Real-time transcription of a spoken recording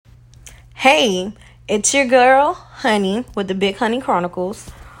Hey, it's your girl, Honey, with the Big Honey Chronicles.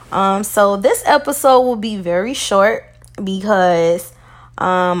 So this episode will be very short because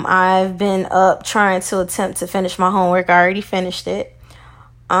I've been up trying to attempt to finish my homework. I already finished it.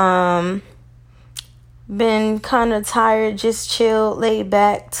 Been kind of tired, just chilled, laid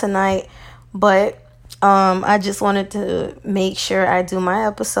back tonight, but I just wanted to make sure I do my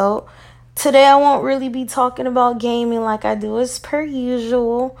episode. Today I won't really be talking about gaming like I do as per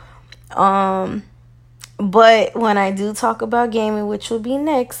usual. But when I do talk about gaming, which will be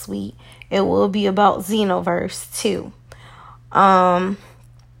next week, it will be about Xenoverse 2.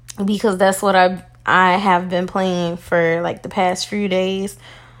 Because that's what I have been playing for like the past few days.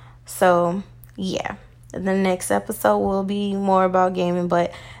 So, yeah. The next episode will be more about gaming,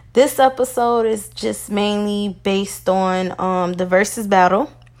 but this episode is just mainly based on the versus battle.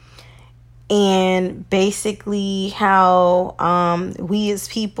 And basically how we as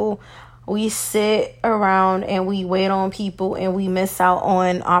people, we sit around and we wait on people and we miss out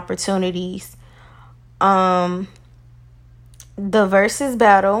on opportunities. The versus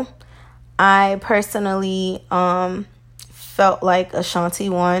battle, I personally felt like Ashanti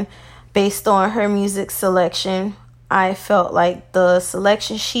won based on her music selection. I felt like the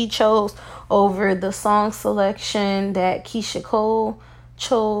selection she chose over the song selection that Keyshia Cole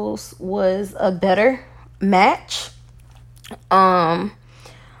chose was a better match.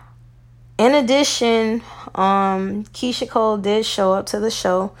 In addition, Keyshia Cole did show up to the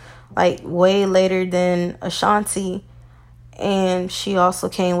show like way later than Ashanti, and she also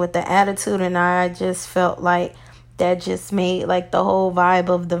came with the attitude, and I just felt like that just made like the whole vibe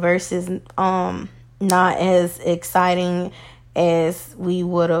of the verses not as exciting as we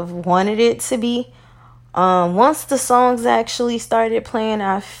would have wanted it to be. Once the songs actually started playing,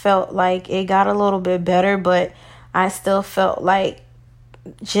 I felt like it got a little bit better, but I still felt like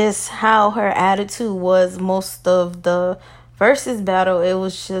just how her attitude was most of the versus battle, it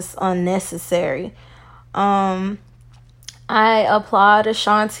was just unnecessary. I applaud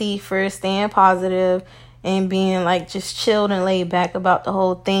Ashanti for staying positive and being like just chilled and laid back about the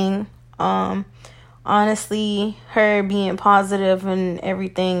whole thing. Honestly, her being positive and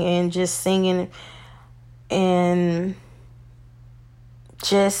everything and just singing and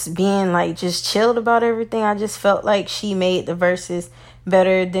just being like just chilled about everything, I just felt like she made the verses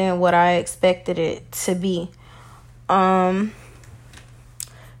better than what I expected it to be. For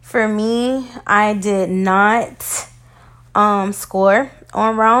me, I did not score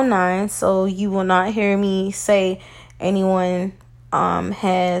on round 9, so you will not hear me say anyone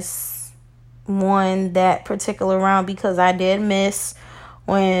has won that particular round because I did miss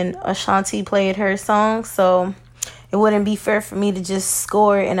when Ashanti played her song, so it wouldn't be fair for me to just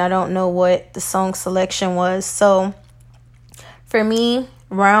score and I don't know what the song selection was. So for me,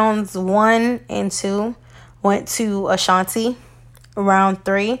 rounds 1 and 2 went to Ashanti. Round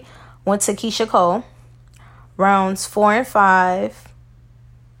 3 went to Keyshia Cole. Rounds 4 and 5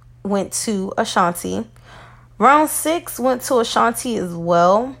 went to Ashanti. Round 6 went to Ashanti as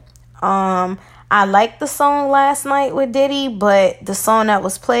well. I liked the song Last Night with Diddy, but the song that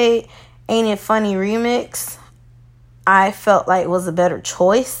was played, Ain't It Funny Remix, I felt like was a better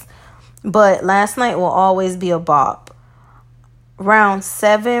choice. But Last Night will always be a bop. Round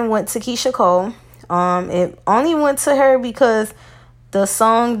 7 went to Keyshia Cole. It only went to her because the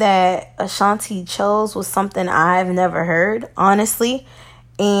song that Ashanti chose was something I've never heard, honestly.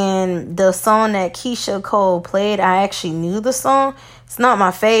 And the song that Keyshia Cole played, I actually knew the song. It's not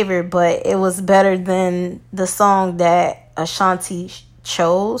my favorite, but it was better than the song that Ashanti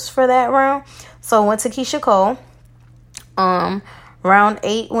chose for that round. So I went to Keyshia Cole. Round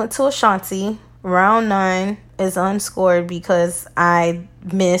 8 went to Ashanti. Round 9 is unscored because I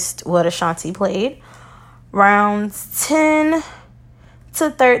missed what Ashanti played. Rounds 10 to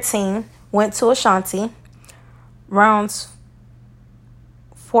 13 went to Ashanti. Rounds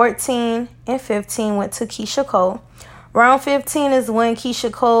 14 and 15 went to Keyshia Cole. Round 15 is when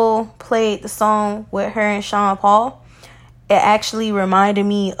Keyshia Cole played the song with her and Sean Paul. It actually reminded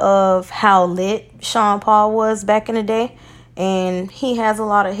me of how lit Sean Paul was back in the day. And he has a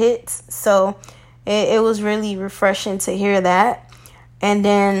lot of hits. So it was really refreshing to hear that. And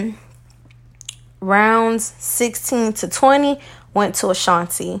then rounds 16 to 20 went to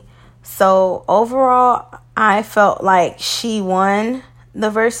Ashanti. So overall, I felt like she won the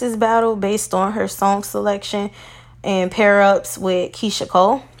versus battle based on her song selection and pair-ups with Keyshia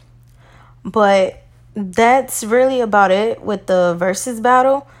Cole. But that's really about it with the versus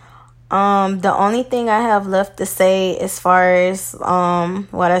battle. The only thing I have left to say as far as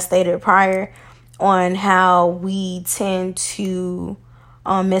what I stated prior on how we tend to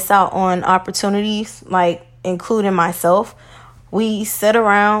miss out on opportunities, like including myself. We sit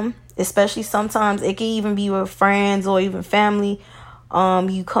around, especially sometimes it can even be with friends or even family.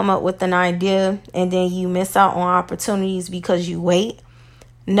 You come up with an idea and then you miss out on opportunities because you wait.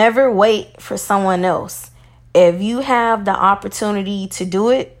 Never wait for someone else. If you have the opportunity to do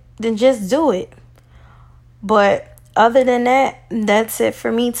it, then just do it. But other than that, that's it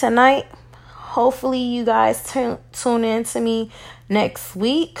for me tonight. Hopefully you guys tune in to me next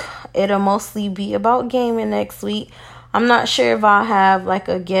week. It'll mostly be about gaming next week. I'm not sure if I'll have like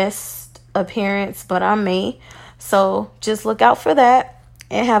a guest appearance, but I may. So just look out for that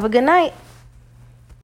and have a good night.